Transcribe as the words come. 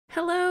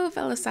Hello,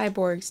 fellow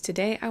cyborgs.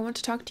 Today I want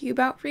to talk to you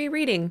about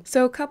rereading.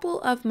 So a couple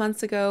of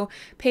months ago,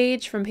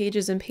 Paige from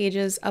Pages and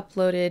Pages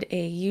uploaded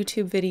a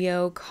YouTube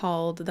video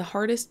called The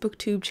Hardest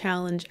Booktube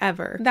Challenge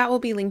Ever. That will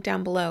be linked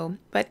down below.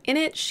 But in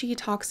it, she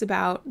talks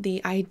about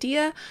the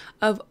idea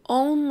of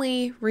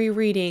only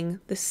rereading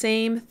the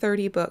same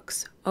 30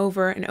 books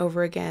over and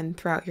over again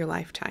throughout your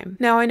lifetime.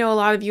 Now, I know a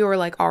lot of you are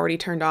like already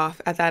turned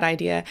off at that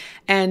idea,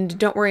 and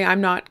don't worry,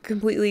 I'm not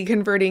completely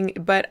converting,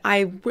 but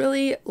I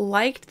really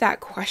liked that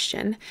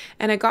question,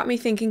 and it got me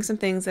thinking some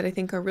things that I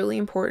think are really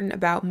important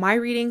about my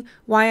reading,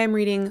 why I'm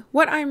reading,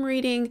 what I'm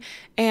reading,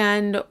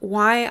 and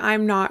why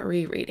I'm not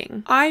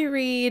rereading. I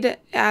read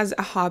as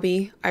a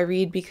hobby. I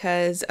read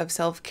because of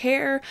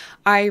self-care.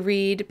 I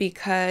read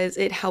because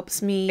it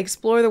helps me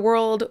explore the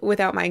world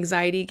without my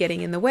anxiety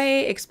getting in the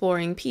way,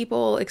 exploring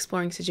people,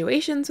 exploring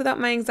situations without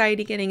my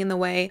anxiety getting in the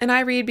way. And I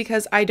read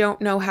because I don't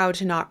know how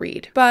to not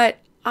read. But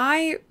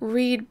I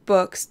read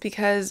books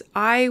because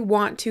I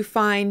want to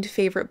find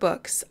favorite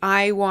books.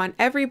 I want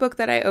every book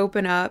that I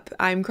open up,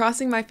 I'm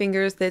crossing my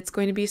fingers that it's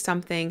going to be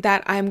something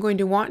that I'm going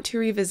to want to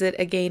revisit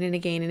again and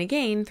again and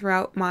again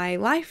throughout my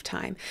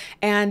lifetime.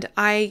 And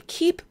I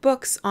keep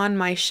books on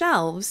my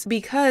shelves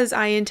because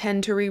I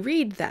intend to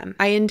reread them.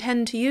 I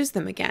intend to use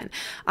them again.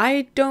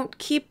 I don't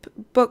keep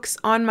books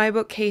on my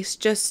bookcase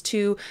just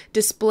to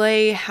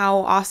display how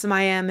awesome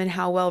I am and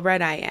how well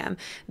read I am.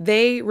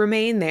 They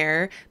remain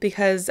there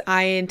because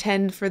I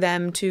intend for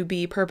them to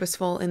be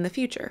purposeful in the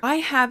future. I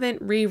haven't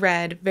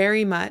reread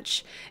very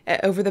much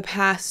over the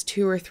past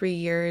 2 or 3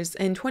 years.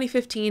 In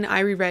 2015, I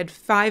reread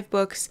 5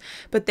 books,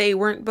 but they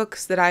weren't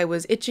books that I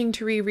was itching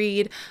to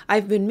reread.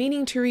 I've been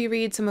meaning to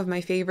reread some of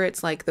my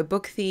favorites like The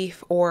Book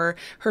Thief or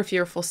her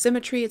Fearful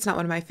Symmetry. It's not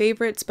one of my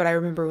favorites, but I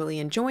remember really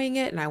enjoying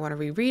it and I want to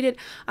reread it.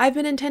 I've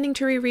been intending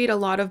to reread a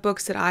lot of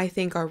books that I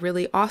think are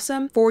really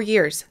awesome for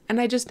years, and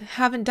I just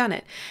haven't done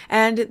it.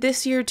 And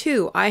this year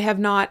too, I have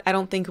not, I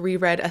don't think,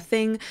 reread a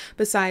thing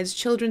besides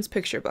children's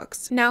picture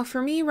books. Now,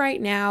 for me right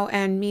now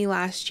and me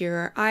last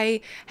year,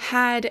 I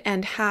had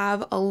and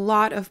have a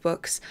lot of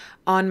books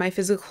on my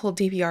physical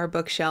DPR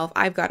bookshelf.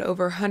 I've got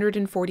over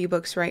 140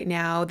 books right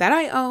now that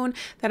I own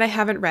that I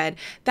haven't read.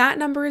 That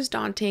number is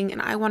daunting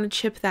and I want to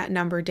chip that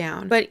number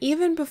down. But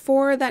even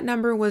before that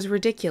number was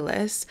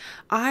ridiculous,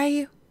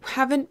 I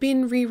haven't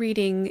been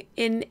rereading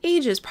in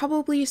ages,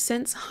 probably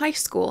since high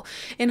school.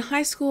 In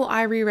high school,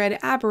 I reread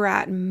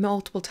Abarat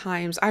multiple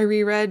times. I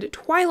reread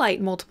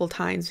Twilight multiple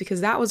times because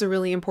that was a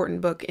really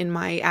important book in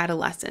my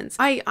adolescence.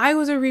 I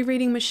was a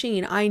rereading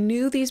machine. I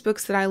knew these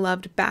books that I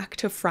loved back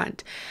to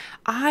front.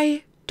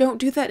 I don't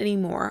do that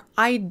anymore.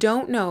 I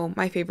don't know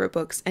my favorite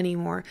books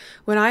anymore.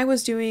 When I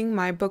was doing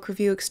my book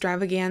review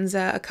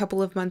extravaganza a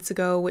couple of months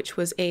ago, which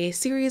was a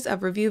series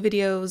of review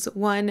videos,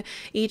 one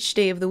each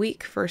day of the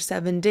week for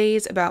 7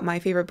 days about my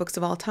favorite books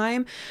of all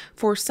time,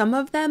 for some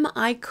of them,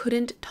 I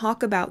couldn't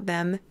talk about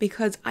them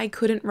because I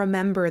couldn't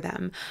remember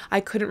them. I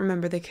couldn't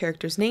remember the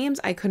characters'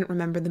 names. I couldn't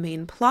remember the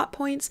main plot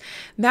points.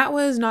 That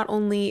was not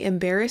only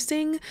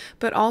embarrassing,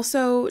 but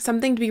also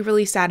something to be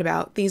really sad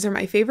about. These are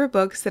my favorite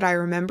books that I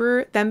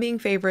remember them being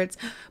favorites,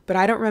 but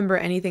I don't remember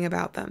anything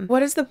about them.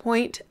 What is the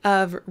point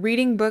of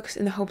reading books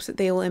in the hopes that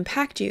they will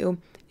impact you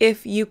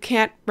if you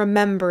can't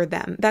remember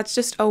them? That's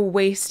just a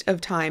waste of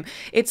time.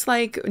 It's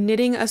like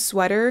knitting a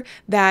sweater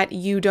that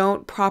you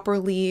don't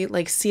properly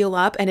seal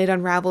up and it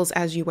unravels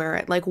as you wear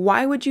it. Like,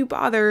 why would you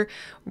bother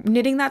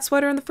knitting that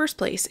sweater in the first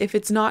place if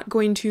it's not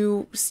going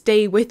to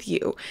stay with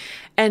you?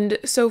 And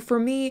so for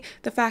me,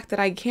 the fact that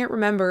I can't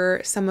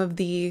remember some of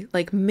the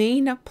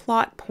main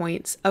plot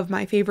points of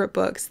my favorite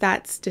books,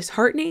 that's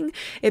disheartening.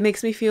 It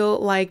makes me feel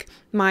like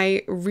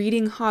my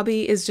reading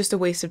hobby is just a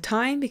waste of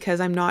time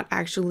because I'm not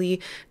actually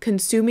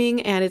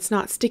consuming and it's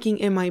not sticking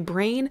in my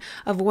brain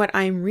of what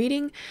I'm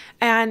reading,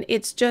 and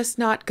it's just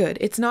not good.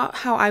 It's not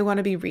how I want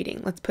to be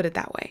reading, let's put it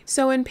that way.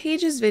 So in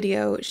Paige's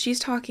video, she's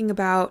talking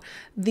about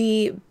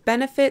the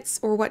benefits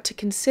or what to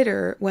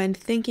consider when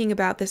thinking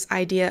about this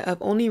idea of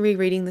only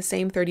rereading the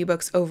same 30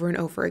 books over and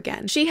over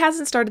again. She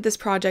hasn't started this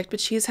project, but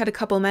she's had a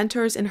couple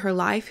mentors in her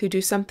life who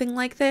do something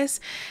like this,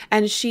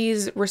 and she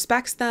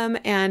respects them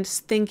and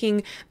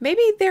thinking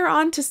maybe they're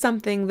onto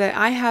something that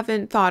I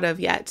haven't thought of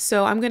yet,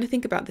 so I'm going to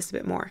think about this a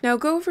bit more. Now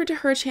go over to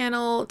her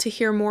channel to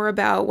hear more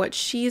about what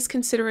she's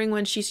considering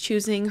when she's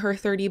choosing her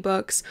 30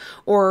 books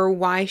or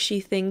why she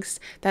thinks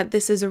that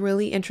this is a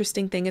really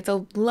interesting thing. It's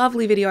a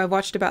lovely video. I've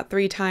watched about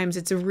 3 times.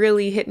 It's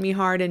really hit me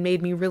hard and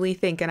made me really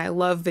think, and I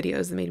love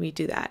videos that made me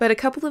do that. But a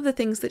couple of the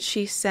things that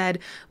she said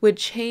would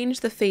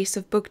change the face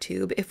of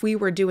BookTube if we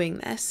were doing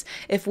this.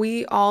 If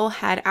we all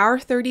had our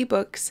 30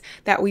 books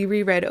that we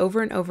reread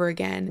over and over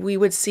again, we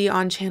would see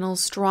on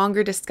channels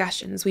stronger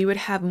discussions. We would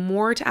have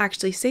more to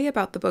actually say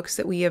about the books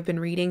that we have been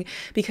reading,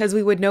 because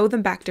we would know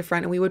them back to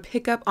front and we would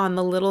pick up on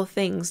the little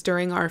things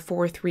during our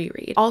fourth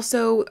reread.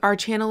 Also, our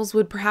channels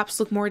would perhaps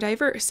look more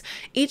diverse.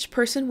 Each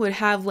person would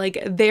have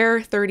like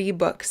their 30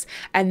 books,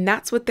 and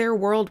that's what their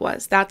world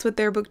was. That's what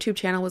their booktube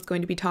channel was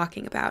going to be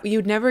talking about.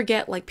 You'd never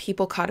get like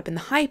people caught up in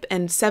the hype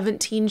and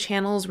 17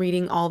 channels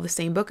reading all the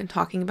same book and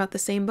talking about the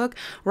same book.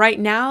 Right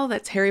now,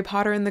 that's Harry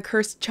Potter and the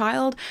Cursed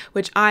Child,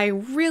 which I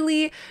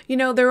really,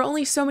 there are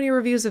only so many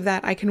reviews of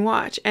that I can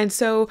watch. And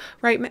so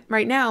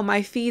right now,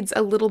 my feed's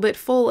a little bit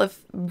full of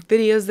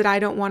videos that I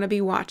don't want to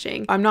be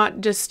watching. I'm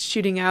not just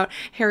shooting out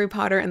Harry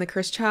Potter and the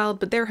Cursed Child,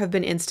 but there have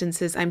been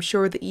instances I'm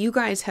sure that you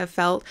guys have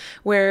felt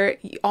where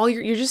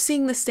you're just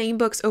seeing the same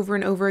books over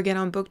and over again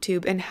on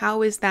BookTube, and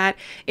how is that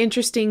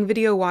interesting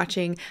video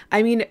watching?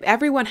 I mean,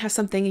 everyone has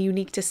something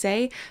unique to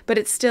say, but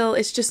it's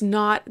just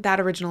not that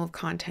original of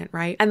content,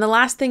 right? And the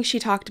last thing she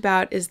talked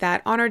about is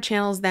that on our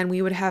channels, then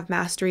we would have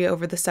mastery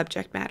over the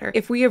subject matter.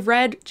 If we have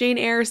read Jane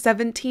Eyre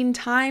 17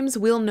 times,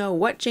 we'll know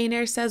what Jane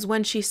Eyre says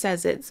when she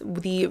says it.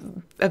 The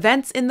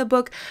events in the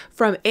book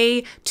from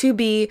A to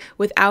B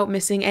without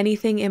missing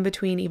anything in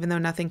between, even though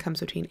nothing comes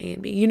between A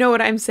and B. You know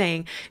what I'm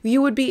saying?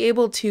 You would be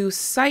able to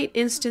cite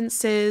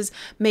instances,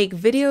 make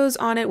videos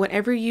on it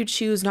whenever you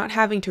choose, not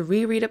having to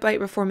reread it right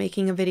before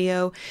making a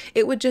video.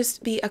 It would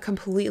just be a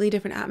completely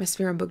different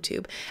atmosphere on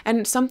BookTube,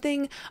 and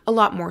something a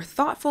lot more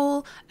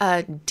thoughtful,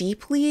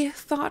 deeply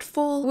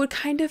thoughtful, would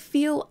kind of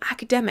feel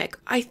academic.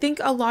 I think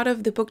a lot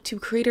of the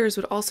BookTube creators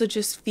would also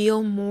just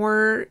feel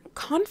more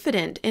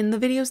confident in the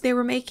videos they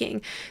were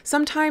making.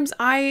 Sometimes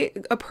I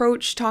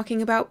approach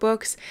talking about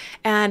books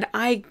and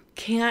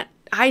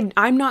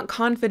I'm not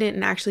confident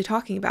in actually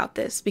talking about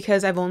this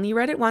because I've only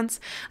read it once.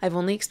 I've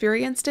only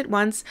experienced it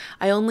once.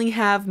 I only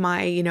have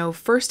my,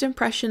 first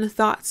impression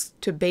thoughts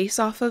to base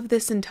off of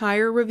this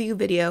entire review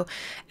video.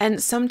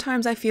 And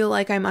sometimes I feel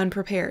like I'm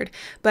unprepared,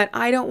 but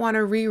I don't want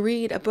to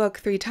reread a book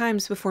 3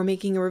 times before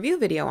making a review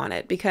video on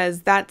it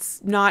because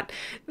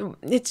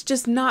it's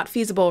just not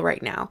feasible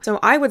right now. So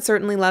I would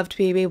certainly love to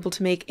be able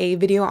to make a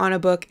video on a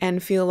book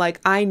and feel like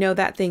I know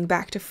that thing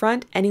back to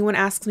front. Anyone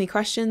asks me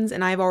questions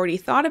and I've already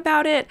thought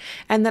about it,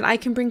 and that I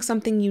can bring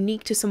something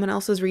unique to someone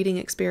else's reading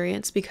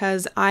experience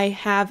because I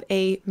have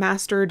a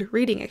mastered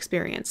reading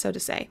experience, so to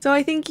say. So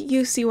I think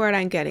you see what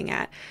I'm getting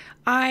at.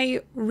 I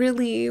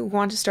really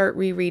want to start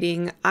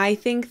rereading. I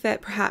think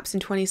that perhaps in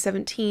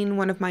 2017,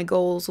 one of my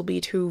goals will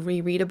be to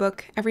reread a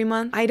book every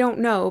month. I don't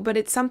know, but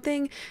it's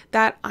something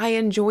that I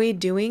enjoy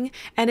doing,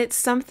 and it's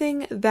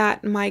something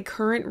that my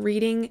current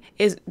reading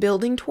is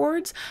building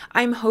towards.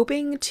 I'm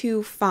hoping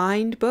to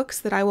find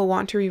books that I will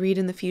want to reread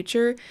in the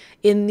future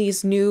in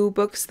these new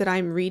books that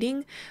I'm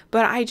reading,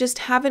 but I just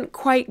haven't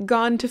quite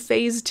gone to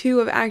phase 2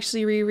 of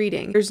actually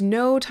rereading. There's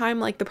no time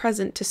like the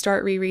present to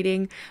start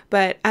rereading,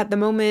 but at the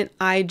moment,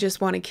 I just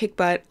want to kick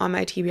butt on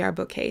my TBR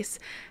bookcase.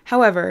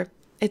 However,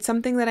 it's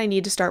something that I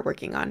need to start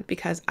working on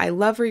because I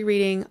love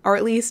rereading, or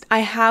at least I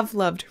have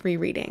loved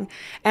rereading.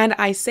 And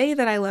I say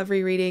that I love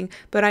rereading,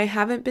 but I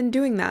haven't been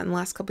doing that in the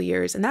last couple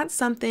years. And that's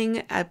something,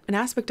 an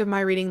aspect of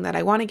my reading that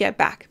I want to get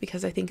back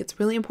because I think it's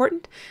really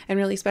important and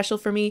really special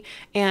for me.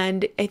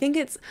 And I think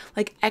it's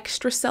like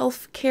extra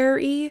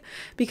self-care-y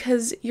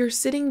because you're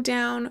sitting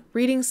down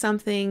reading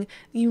something,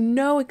 you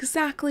know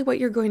exactly what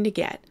you're going to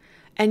get.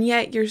 And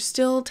yet you're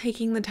still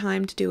taking the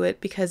time to do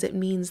it because it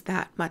means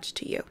that much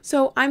to you.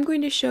 So I'm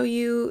going to show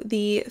you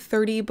the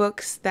 30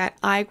 books that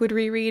I would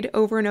reread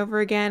over and over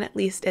again, at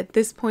least at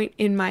this point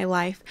in my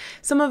life.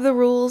 Some of the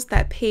rules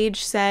that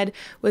Paige said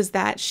was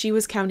that she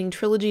was counting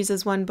trilogies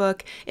as one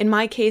book. In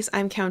my case,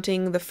 I'm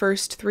counting the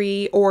first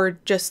 3 or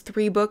just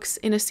 3 books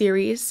in a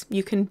series.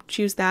 You can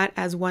choose that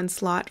as one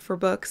slot for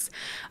books.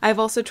 I've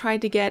also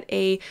tried to get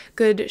a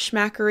good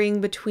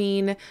schmackering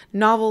between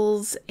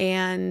novels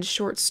and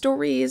short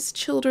stories,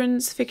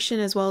 children's fiction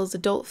as well as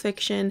adult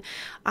fiction.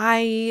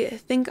 I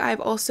think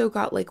I've also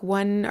got like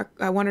one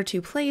or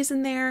 2 plays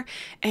in there,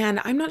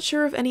 and I'm not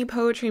sure if any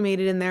poetry made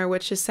it in there,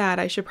 which is sad.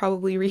 I should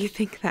probably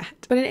rethink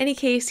that. But in any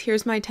case,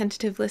 here's my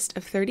tentative list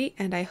of 30,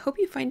 and I hope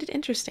you find it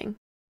interesting.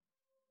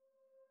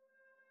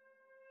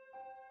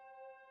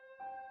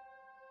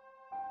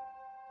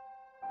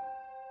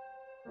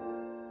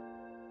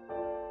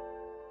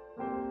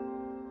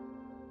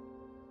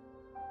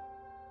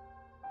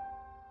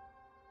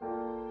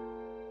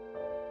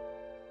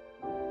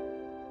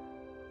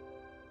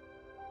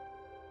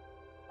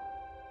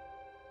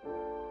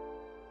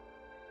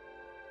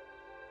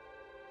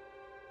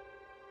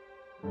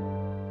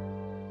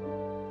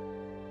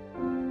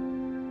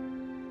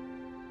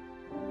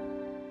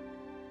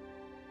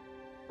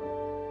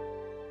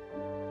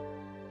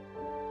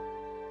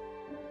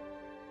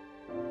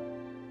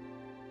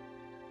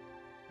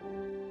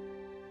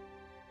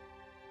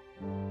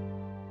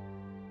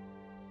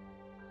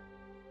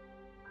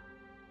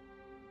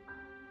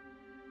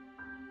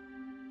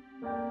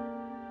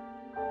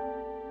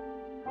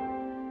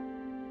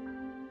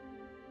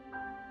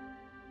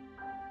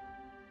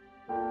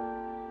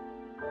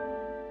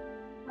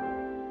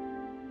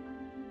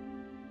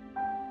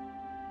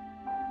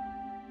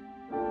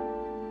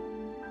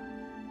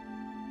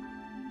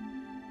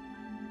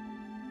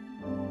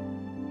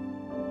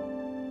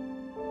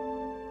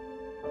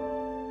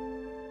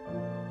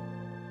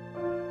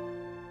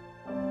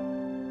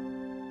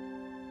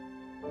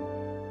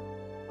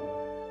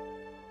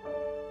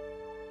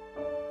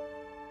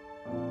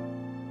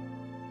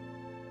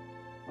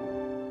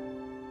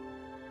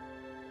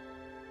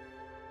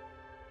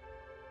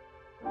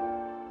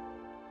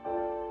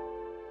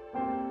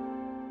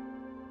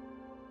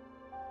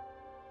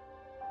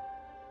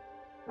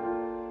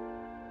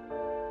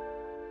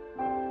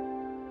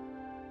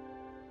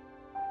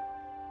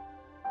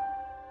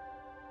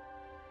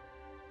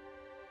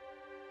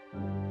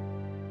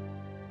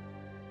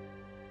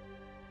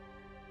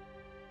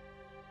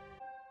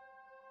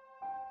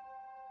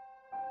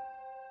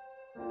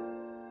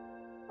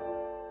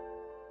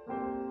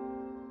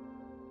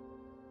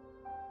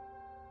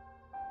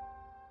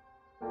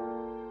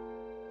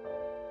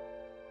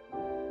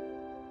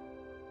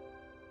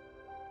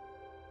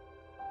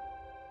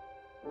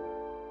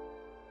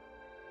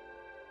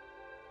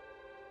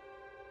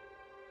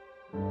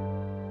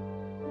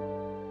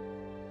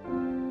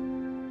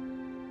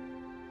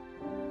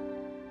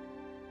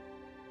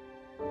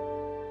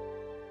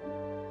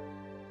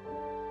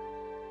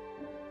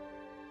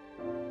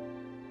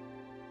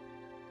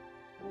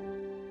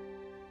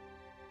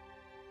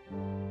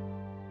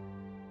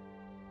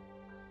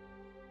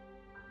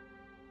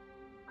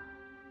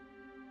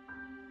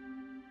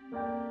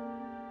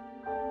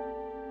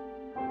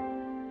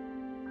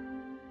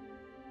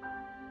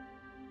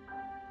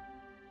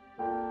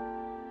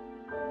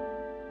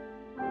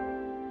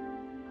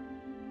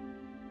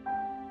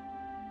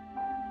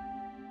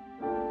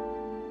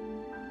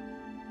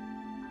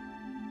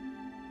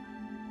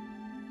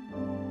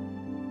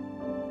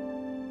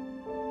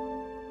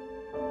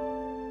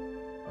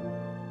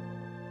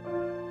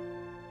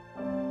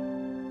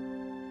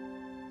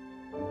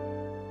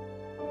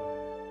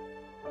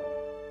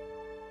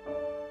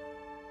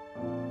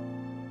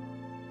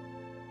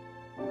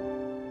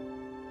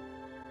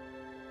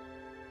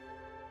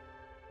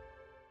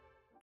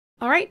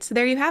 Alright, so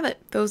there you have it.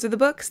 Those are the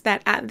books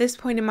that at this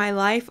point in my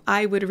life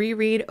I would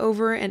reread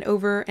over and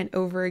over and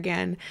over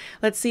again.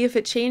 Let's see if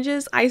it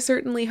changes. I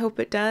certainly hope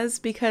it does,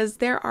 because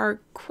there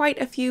are quite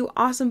a few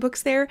awesome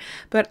books there,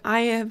 but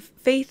I have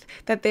faith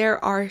that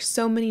there are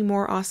so many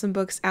more awesome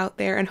books out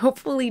there, and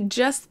hopefully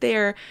just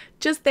there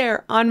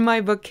on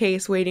my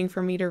bookcase waiting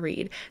for me to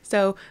read.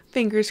 So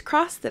fingers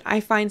crossed that I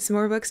find some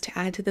more books to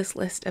add to this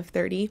list of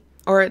 30,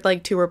 or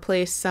like to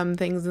replace some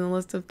things in the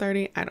list of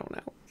 30. I don't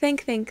know.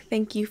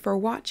 Thank you for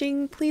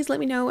watching. Please let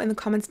me know in the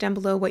comments down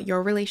below what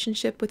your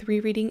relationship with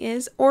rereading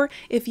is, or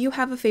if you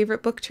have a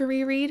favorite book to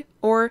reread,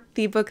 or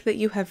the book that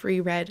you have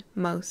reread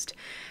most.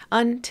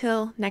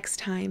 Until next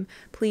time,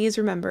 please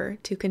remember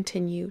to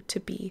continue to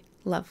be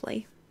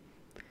lovely.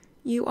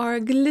 You are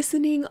a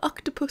glistening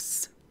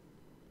octopus.